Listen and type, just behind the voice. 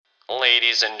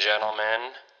Ladies and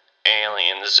gentlemen,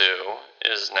 Alien Zoo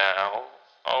is now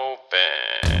open.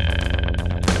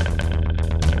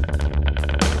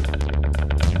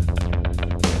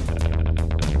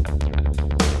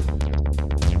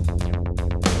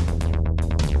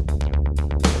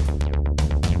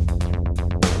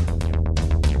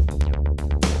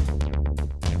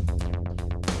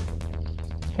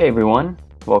 Hey everyone,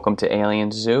 welcome to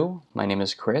Alien Zoo. My name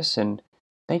is Chris, and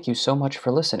thank you so much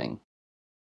for listening.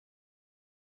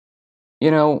 You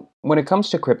know, when it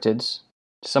comes to cryptids,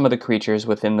 some of the creatures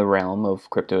within the realm of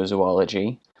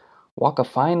cryptozoology walk a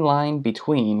fine line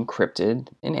between cryptid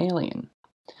and alien.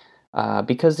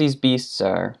 Because these beasts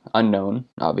are unknown,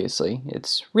 obviously,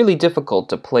 it's really difficult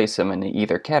to place them in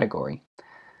either category.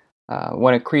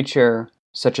 When a creature,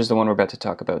 such as the one we're about to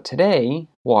talk about today,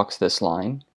 walks this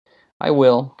line, I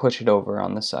will push it over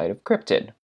on the side of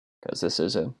cryptid, because this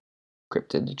is a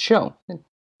cryptid show. It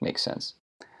makes sense.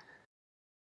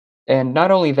 And not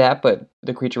only that, but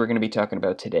the creature we're going to be talking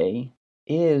about today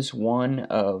is one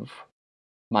of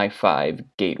my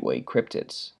 5 gateway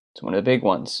cryptids. It's one of the big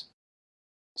ones.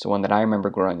 It's the one that I remember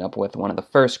growing up with, one of the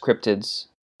first cryptids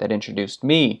that introduced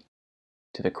me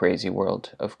to the crazy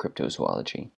world of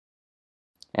cryptozoology.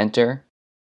 Enter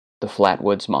the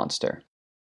Flatwoods Monster.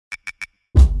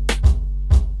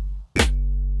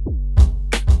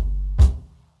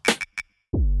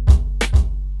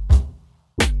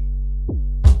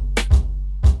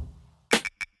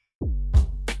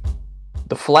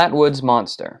 The Flatwoods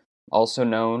Monster, also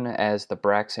known as the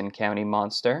Braxton County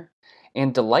Monster,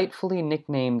 and delightfully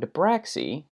nicknamed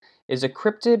Braxy, is a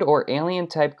cryptid or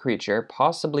alien-type creature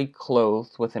possibly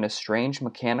clothed within a strange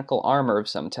mechanical armor of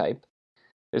some type.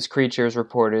 This creature is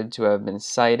reported to have been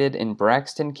sighted in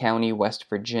Braxton County, West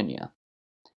Virginia.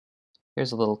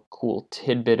 Here's a little cool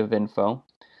tidbit of info.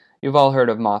 You've all heard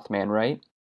of Mothman, right?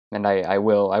 And I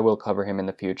will cover him in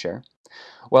the future.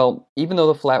 Well, even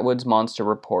though the Flatwoods Monster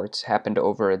reports happened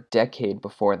over a decade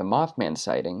before the Mothman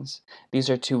sightings, these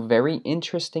are 2 very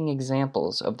interesting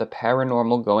examples of the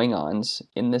paranormal going-ons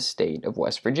in the state of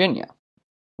West Virginia.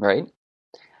 Right?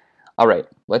 Alright,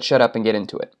 let's shut up and get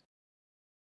into it.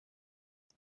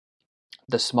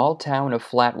 The small town of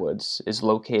Flatwoods is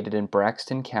located in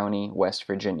Braxton County, West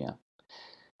Virginia.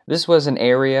 This was an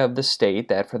area of the state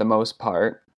that, for the most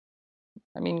part,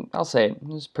 I'll say it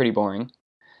was pretty boring.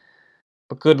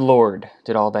 But good Lord,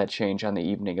 did all that change on the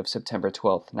evening of September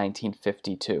 12th,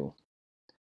 1952.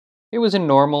 It was a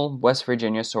normal West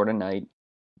Virginia sort of night.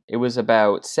 It was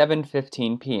about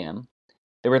 7:15 p.m.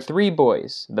 There were 3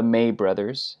 boys, the May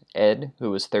brothers, Ed,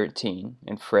 who was 13,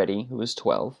 and Freddie, who was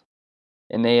 12,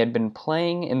 and they had been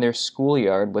playing in their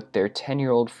schoolyard with their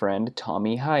 10-year-old friend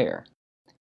Tommy Heyer.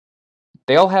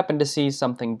 They all happened to see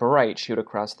something bright shoot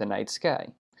across the night sky.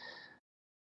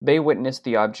 They witnessed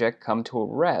the object come to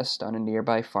a rest on a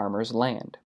nearby farmer's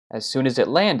land. As soon as it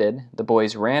landed, the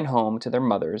boys ran home to their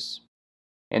mothers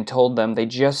and told them they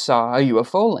just saw a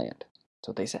UFO land. That's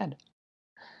what they said.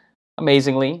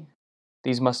 Amazingly,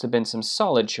 these must have been some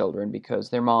solid children because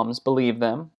their moms believed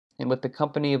them, and with the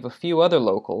company of a few other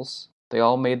locals, they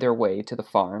all made their way to the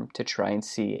farm to try and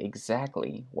see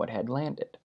exactly what had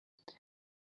landed.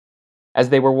 As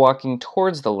they were walking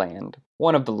towards the land,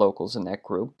 one of the locals in that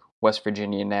group, West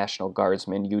Virginia National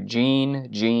Guardsman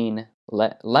Eugene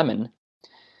Lemon,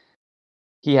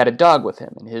 he had a dog with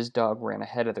him, and his dog ran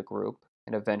ahead of the group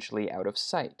and eventually out of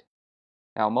sight.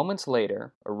 Now, moments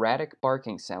later, erratic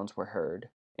barking sounds were heard,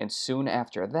 and soon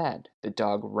after that, the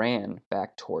dog ran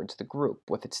back towards the group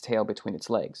with its tail between its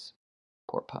legs.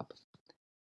 Poor pup.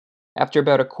 After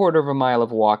about a quarter of a mile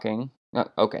of walking,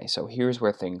 so here's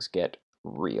where things get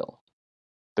real.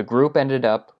 The group ended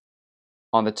up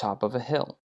on the top of a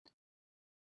hill.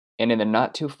 And in the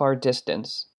not-too-far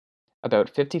distance, about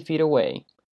 50 feet away,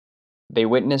 they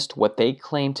witnessed what they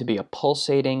claimed to be a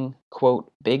pulsating,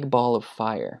 quote, big ball of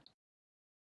fire.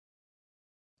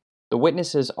 The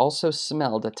witnesses also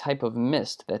smelled a type of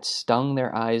mist that stung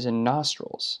their eyes and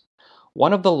nostrils.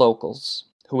 One of the locals,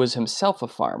 who was himself a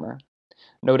farmer,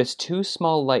 noticed 2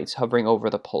 small lights hovering over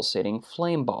the pulsating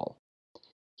flame ball.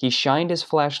 He shined his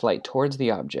flashlight towards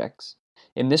the objects,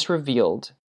 and this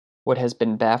revealed what has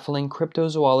been baffling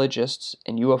cryptozoologists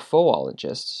and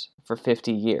UFOologists for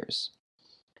 50 years.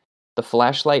 The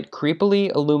flashlight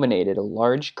creepily illuminated a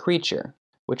large creature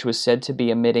which was said to be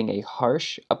emitting a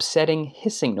harsh, upsetting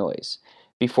hissing noise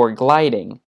before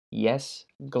gliding, yes,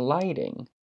 gliding,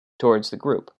 towards the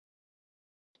group.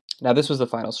 Now this was the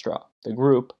final straw. The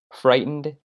group,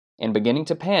 frightened and beginning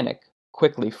to panic,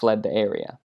 quickly fled the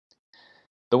area.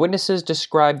 The witnesses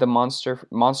described the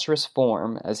monstrous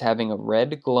form as having a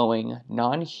red, glowing,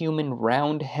 non-human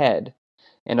round head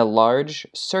and a large,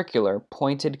 circular,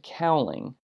 pointed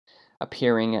cowling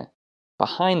appearing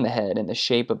behind the head in the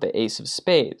shape of the ace of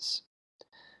spades.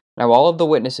 Now, all of the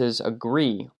witnesses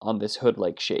agree on this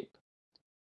hood-like shape.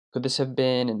 Could this have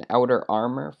been an outer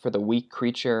armor for the weak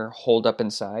creature holed up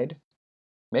inside?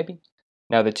 Maybe.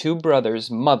 Now, the two brothers'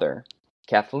 mother,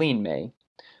 Kathleen May,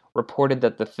 reported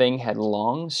that the thing had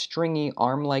long, stringy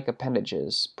arm-like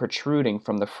appendages protruding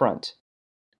from the front,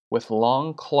 with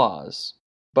long claws.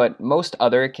 But most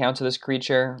other accounts of this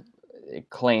creature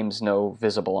claims no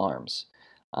visible arms.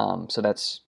 So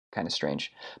that's kind of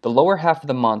strange. The lower half of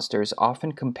the monster is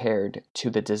often compared to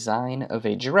the design of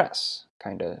a dress,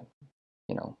 kind of,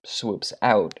 swoops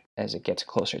out as it gets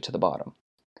closer to the bottom.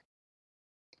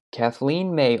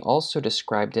 Kathleen May also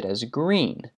described it as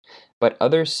green, but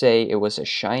others say it was a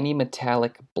shiny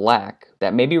metallic black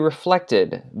that maybe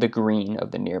reflected the green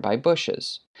of the nearby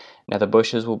bushes. Now, the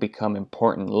bushes will become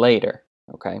important later,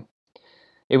 okay?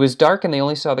 It was dark and they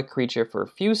only saw the creature for a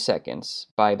few seconds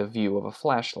by the view of a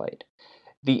flashlight.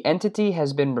 The entity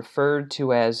has been referred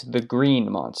to as the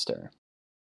Green Monster.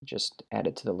 Just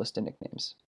added to the list of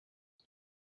nicknames.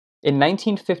 In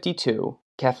 1952,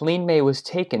 Kathleen May was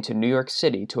taken to New York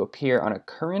City to appear on a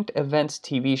current events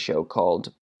TV show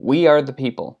called We the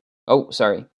People.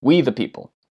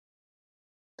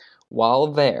 While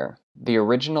there, the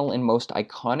original and most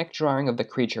iconic drawing of the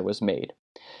creature was made.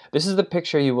 This is the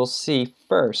picture you will see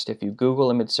first if you Google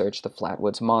image search the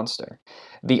Flatwoods Monster.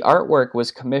 The artwork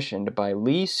was commissioned by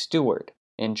Lee Stewart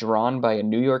and drawn by a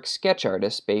New York sketch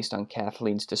artist based on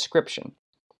Kathleen's description.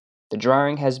 The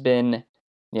drawing has been,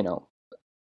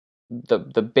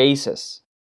 the basis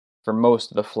for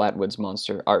most of the Flatwoods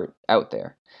Monster art out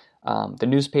there. The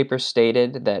newspaper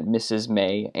stated that Mrs.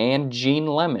 May and Jean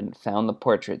Lemon found the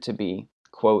portrait to be,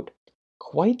 quote,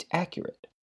 quite accurate.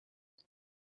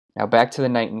 Now back to the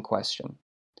night in question.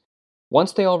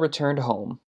 Once they all returned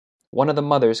home, one of the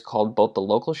mothers called both the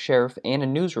local sheriff and a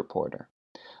news reporter.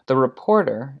 The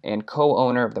reporter and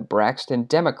co-owner of the Braxton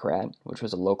Democrat, which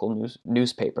was a local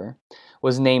newspaper,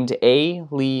 was named A.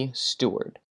 Lee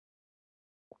Stewart.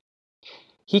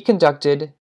 He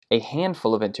conducted a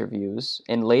handful of interviews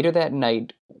and later that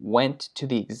night went to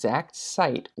the exact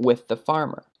site with the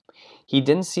farmer. He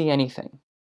didn't see anything.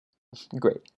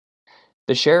 Great.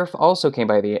 The sheriff also came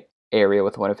by the area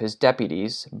with one of his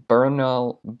deputies,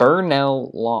 Burnell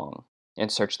Long,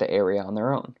 and searched the area on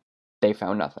their own. They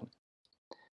found nothing.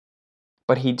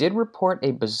 But he did report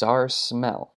a bizarre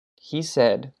smell. He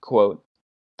said, quote,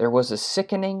 there was a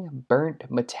sickening,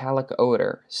 burnt, metallic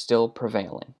odor still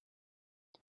prevailing.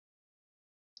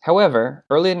 However,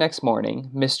 early the next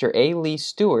morning, Mr. A. Lee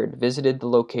Stewart visited the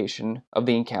location of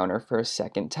the encounter for a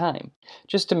second time,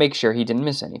 just to make sure he didn't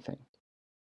miss anything.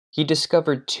 He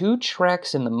discovered 2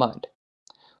 tracks in the mud.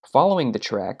 Following the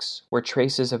tracks were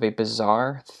traces of a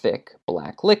bizarre, thick,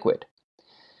 black liquid.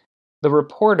 The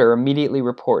reporter immediately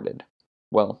reported.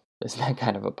 Well, isn't that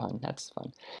kind of a pun? That's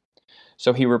fun.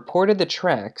 So he reported the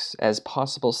tracks as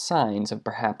possible signs of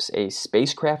perhaps a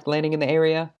spacecraft landing in the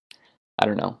area. I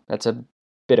don't know. That's a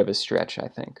bit of a stretch, I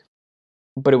think.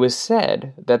 But it was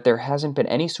said that there hasn't been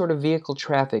any sort of vehicle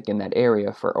traffic in that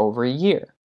area for over a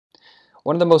year.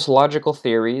 One of the most logical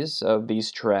theories of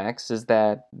these tracks is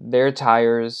that they're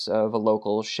tires of a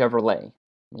local Chevrolet,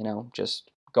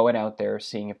 just going out there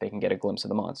seeing if they can get a glimpse of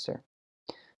the monster.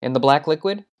 And the black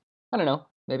liquid? I don't know,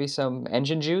 maybe some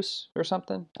engine juice or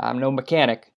something? I'm no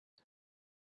mechanic.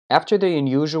 After the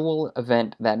unusual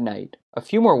event that night, a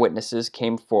few more witnesses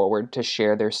came forward to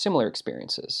share their similar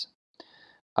experiences.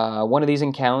 One of these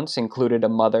encounters included a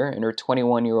mother and her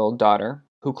 21-year-old daughter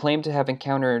who claimed to have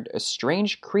encountered a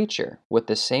strange creature with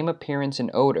the same appearance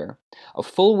and odor a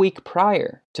full week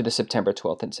prior to the September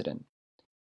 12th incident.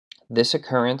 This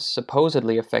occurrence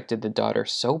supposedly affected the daughter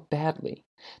so badly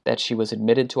that she was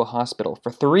admitted to a hospital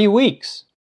for 3 weeks.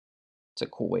 It's a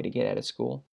cool way to get out of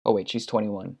school. Oh wait, she's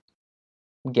 21.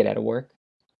 Get out of work.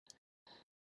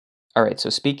 Alright,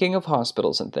 so speaking of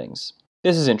hospitals and things,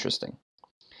 this is interesting.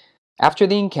 After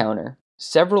the encounter,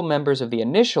 several members of the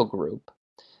initial group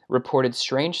reported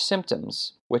strange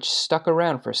symptoms which stuck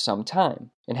around for some time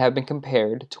and have been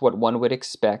compared to what one would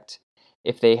expect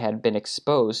if they had been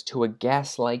exposed to a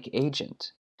gas-like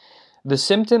agent. The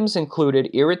symptoms included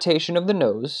irritation of the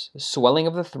nose, swelling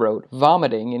of the throat,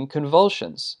 vomiting, and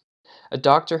convulsions. A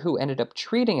doctor who ended up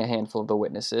treating a handful of the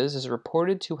witnesses is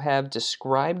reported to have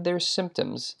described their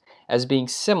symptoms as being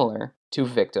similar to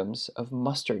victims of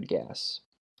mustard gas.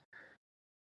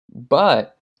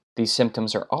 But these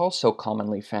symptoms are also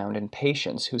commonly found in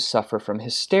patients who suffer from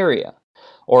hysteria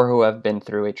or who have been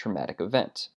through a traumatic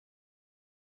event.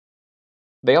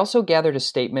 They also gathered a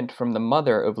statement from the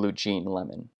mother of Lugene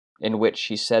Lemon, in which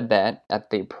she said that, at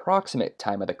the approximate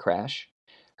time of the crash,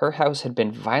 her house had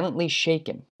been violently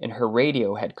shaken and her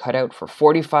radio had cut out for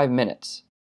 45 minutes.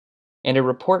 And a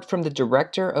report from the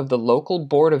director of the local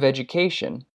Board of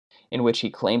Education, in which he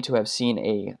claimed to have seen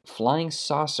a flying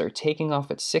saucer taking off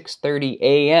at 6:30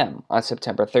 a.m. on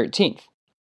September 13th,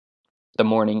 the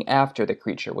morning after the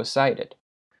creature was sighted.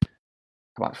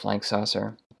 Come on, flying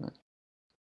saucer.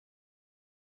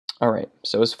 Alright,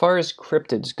 so as far as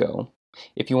cryptids go,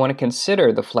 if you want to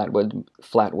consider the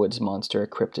Flatwoods Monster a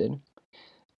cryptid,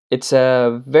 it's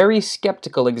a very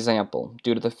skeptical example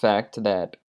due to the fact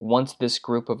that once this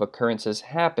group of occurrences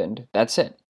happened, that's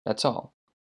it. That's all.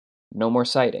 No more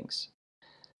sightings.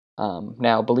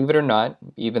 Now, believe it or not,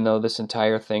 even though this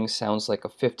entire thing sounds like a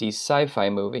 50s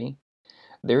sci-fi movie,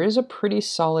 there is a pretty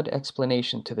solid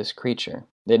explanation to this creature,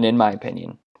 and in my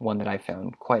opinion, one that I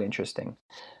found quite interesting.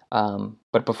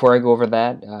 But before I go over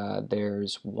that,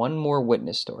 there's one more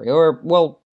witness story, or,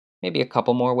 well, maybe a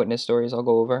couple more witness stories I'll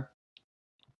go over.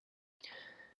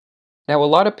 Now, a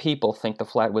lot of people think the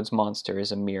Flatwoods Monster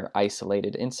is a mere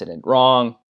isolated incident.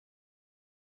 Wrong!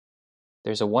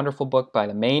 There's a wonderful book by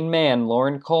the main man,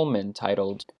 Loren Coleman,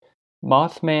 titled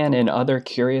Mothman and Other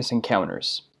Curious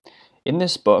Encounters. In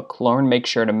this book, Loren makes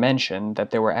sure to mention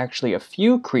that there were actually a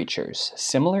few creatures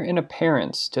similar in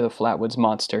appearance to the Flatwoods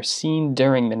Monster seen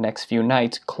during the next few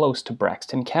nights close to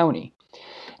Braxton County.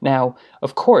 Now,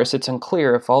 of course, it's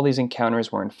unclear if all these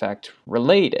encounters were in fact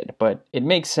related, but it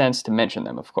makes sense to mention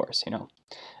them, of course, you know.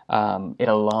 It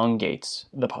elongates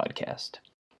the podcast.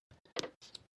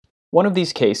 One of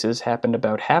these cases happened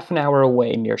about half an hour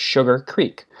away near Sugar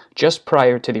Creek, just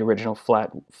prior to the original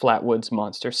Flatwoods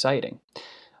Monster sighting.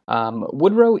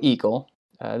 Woodrow Eagle,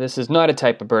 this is not a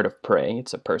type of bird of prey,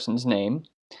 it's a person's name.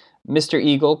 Mr.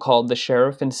 Eagle called the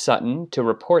sheriff in Sutton to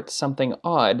report something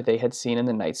odd they had seen in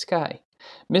the night sky.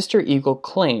 Mr. Eagle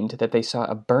claimed that they saw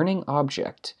a burning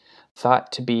object,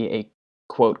 thought to be a,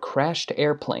 quote, crashed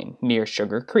airplane near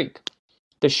Sugar Creek.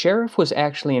 The sheriff was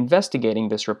actually investigating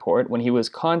this report when he was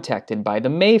contacted by the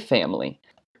May family,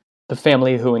 the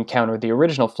family who encountered the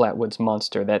original Flatwoods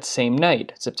Monster that same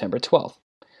night, September 12th.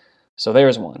 So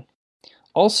there's one.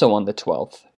 Also on the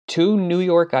 12th, 2 New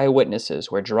York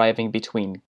eyewitnesses were driving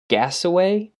between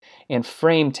Gassaway and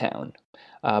Frametown,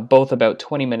 both about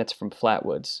 20 minutes from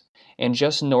Flatwoods, and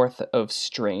just north of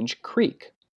Strange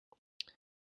Creek.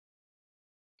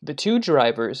 The 2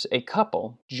 drivers, a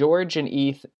couple, George and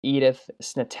Edith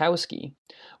Snatowski,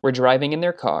 were driving in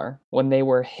their car when they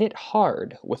were hit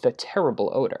hard with a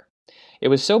terrible odor. It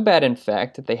was so bad, in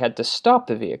fact, that they had to stop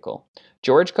the vehicle.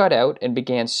 George got out and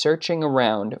began searching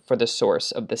around for the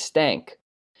source of the stank.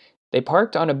 They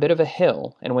parked on a bit of a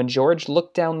hill, and when George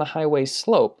looked down the highway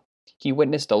slope, he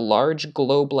witnessed a large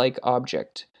globe-like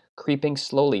object creeping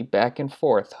slowly back and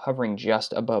forth, hovering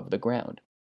just above the ground.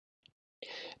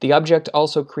 The object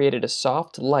also created a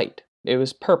soft light. It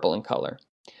was purple in color.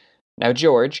 Now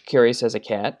George, curious as a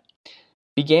cat,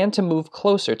 began to move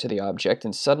closer to the object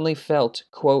and suddenly felt,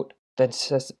 quote,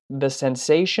 the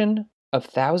sensation of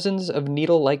thousands of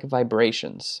needle-like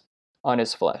vibrations on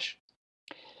his flesh.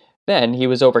 Then he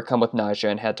was overcome with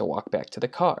nausea and had to walk back to the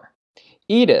car.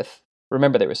 Edith,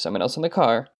 remember there was someone else in the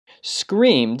car,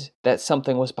 screamed that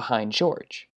something was behind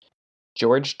George.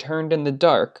 George turned in the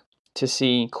dark to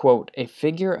see, quote, a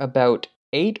figure about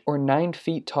 8 or 9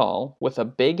 feet tall with a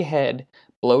big head,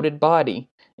 bloated body,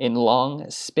 and long,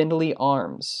 spindly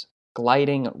arms,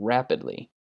 gliding rapidly.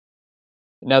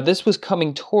 Now this was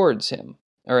coming towards him,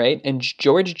 all right, and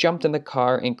George jumped in the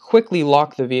car and quickly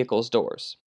locked the vehicle's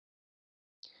doors.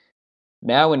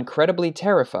 Now incredibly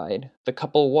terrified, the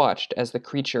couple watched as the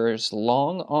creature's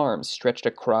long arms stretched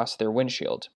across their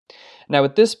windshield. Now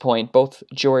at this point, both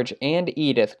George and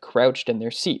Edith crouched in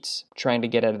their seats, trying to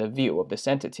get out of the view of this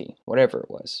entity, whatever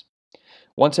it was.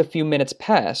 Once a few minutes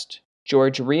passed,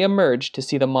 George re-emerged to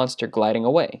see the monster gliding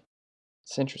away.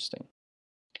 It's interesting.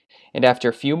 And after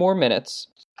a few more minutes,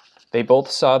 they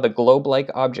both saw the globe-like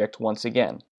object once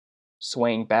again,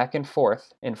 swaying back and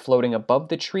forth and floating above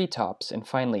the treetops and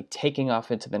finally taking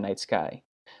off into the night sky,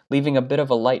 leaving a bit of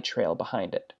a light trail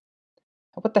behind it.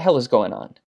 What the hell is going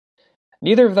on?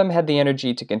 Neither of them had the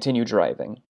energy to continue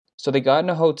driving, so they got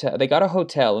a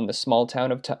hotel in the small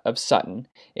town of Sutton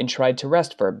and tried to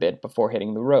rest for a bit before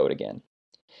hitting the road again.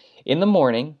 In the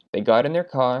morning, they got in their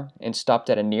car and stopped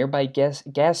at a nearby gas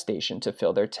station to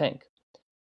fill their tank.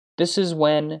 This is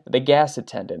when the gas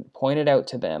attendant pointed out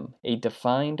to them a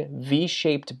defined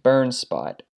V-shaped burn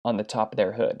spot on the top of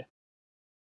their hood.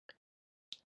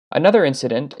 Another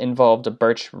incident involved a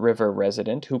Birch River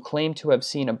resident who claimed to have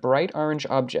seen a bright orange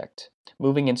object,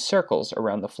 moving in circles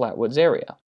around the Flatwoods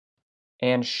area.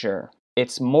 And sure,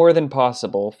 it's more than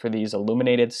possible for these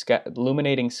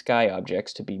illuminating sky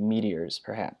objects to be meteors,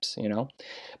 perhaps,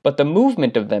 But the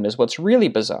movement of them is what's really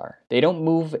bizarre. They don't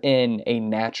move in a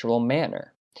natural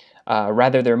manner.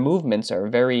 Rather, their movements are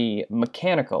very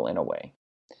mechanical in a way.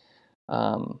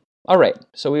 All right,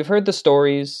 so we've heard the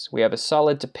stories. We have a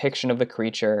solid depiction of the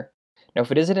creature. Now,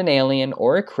 if it isn't an alien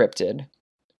or a cryptid,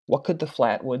 what could the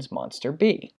Flatwoods monster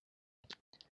be?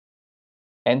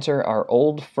 Enter our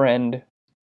old friend,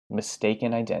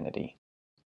 mistaken identity.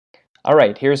 All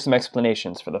right, here's some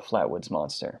explanations for the Flatwoods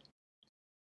monster.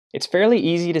 It's fairly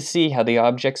easy to see how the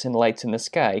objects and lights in the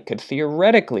sky could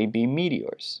theoretically be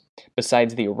meteors,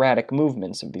 besides the erratic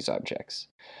movements of these objects.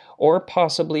 Or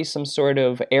possibly some sort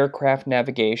of aircraft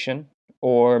navigation,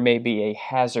 or maybe a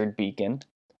hazard beacon.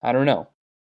 I don't know.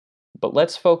 But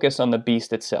let's focus on the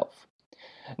beast itself.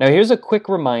 Now here's a quick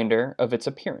reminder of its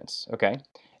appearance, okay?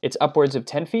 It's upwards of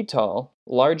 10 feet tall,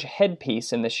 large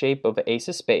headpiece in the shape of ace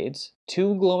of spades,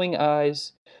 2 glowing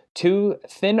eyes, 2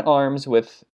 thin arms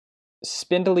with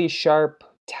spindly sharp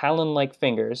talon-like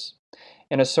fingers,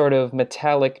 and a sort of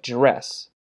metallic dress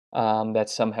that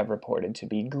some have reported to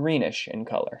be greenish in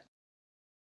color.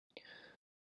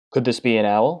 Could this be an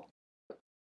owl?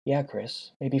 Yeah,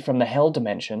 Chris, maybe from the hell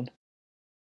dimension.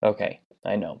 Okay,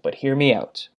 I know, but hear me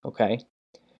out, okay?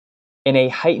 In a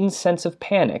heightened sense of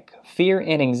panic, fear,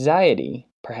 and anxiety,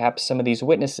 perhaps some of these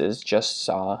witnesses just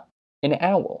saw an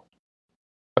owl.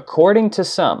 According to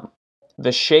some,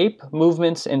 the shape,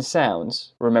 movements, and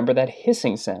sounds, remember that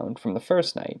hissing sound from the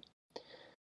first night,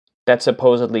 that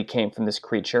supposedly came from this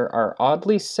creature are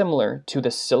oddly similar to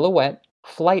the silhouette,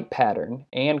 flight pattern,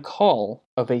 and call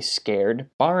of a scared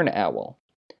barn owl.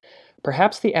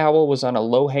 Perhaps the owl was on a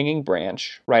low-hanging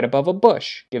branch right above a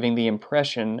bush, giving the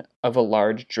impression of a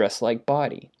large dress-like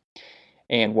body.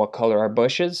 And what color are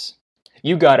bushes?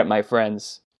 You got it, my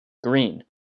friends. Green.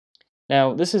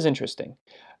 Now, this is interesting.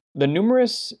 The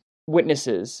numerous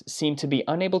witnesses seem to be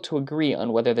unable to agree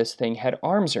on whether this thing had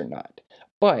arms or not.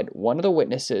 But one of the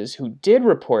witnesses who did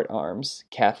report arms,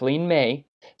 Kathleen May,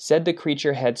 said the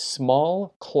creature had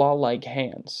small, claw-like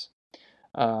hands.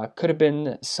 Could have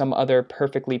been some other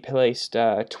perfectly placed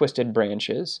twisted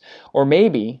branches, or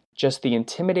maybe just the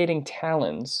intimidating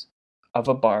talons of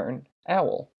a barn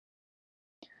owl.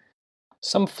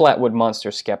 Some Flatwood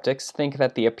monster skeptics think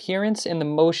that the appearance and the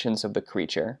motions of the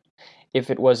creature, if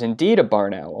it was indeed a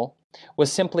barn owl,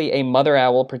 was simply a mother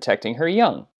owl protecting her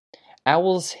young.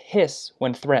 Owls hiss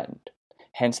when threatened,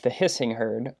 hence the hissing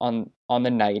heard on the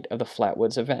night of the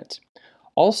Flatwoods event.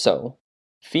 Also,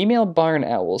 female barn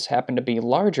owls happen to be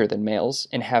larger than males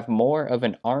and have more of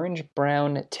an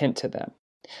orange-brown tint to them.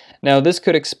 Now, this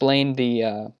could explain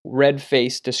the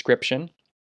red-faced description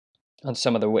on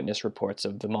some of the witness reports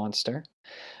of the monster.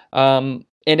 And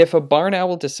if a barn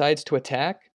owl decides to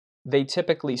attack, they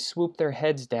typically swoop their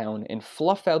heads down and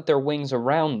fluff out their wings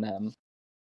around them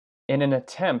in an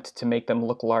attempt to make them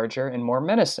look larger and more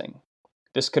menacing.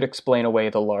 This could explain away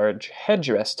the large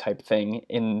headdress type thing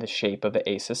in the shape of the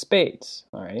ace of spades,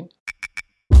 all right?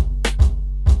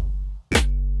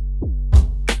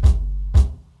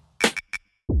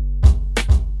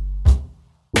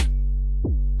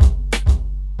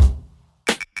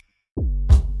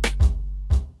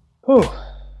 Whew,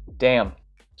 damn.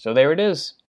 So there it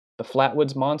is, the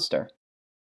Flatwoods monster.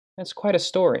 That's quite a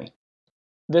story.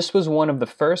 This was one of the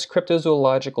first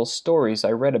cryptozoological stories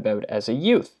I read about as a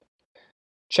youth.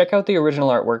 Check out the original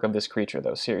artwork of this creature,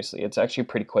 though, seriously. It's actually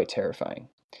quite terrifying.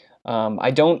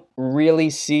 I don't really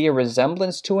see a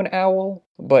resemblance to an owl,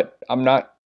 but I'm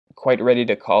not quite ready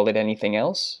to call it anything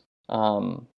else.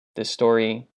 This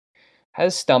story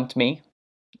has stumped me,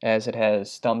 as it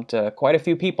has stumped quite a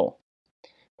few people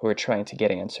who are trying to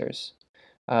get answers.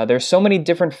 There's so many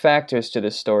different factors to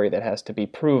this story that has to be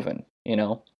proven,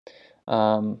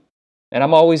 And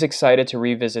I'm always excited to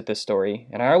revisit this story,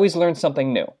 and I always learn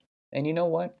something new. And you know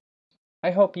what?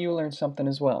 I hope you learned something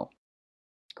as well.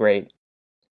 Great.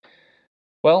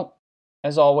 Well,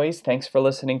 as always, thanks for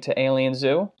listening to Alien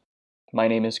Zoo. My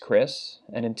name is Chris,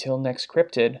 and until next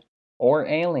cryptid, or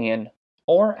alien,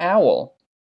 or owl,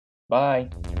 bye.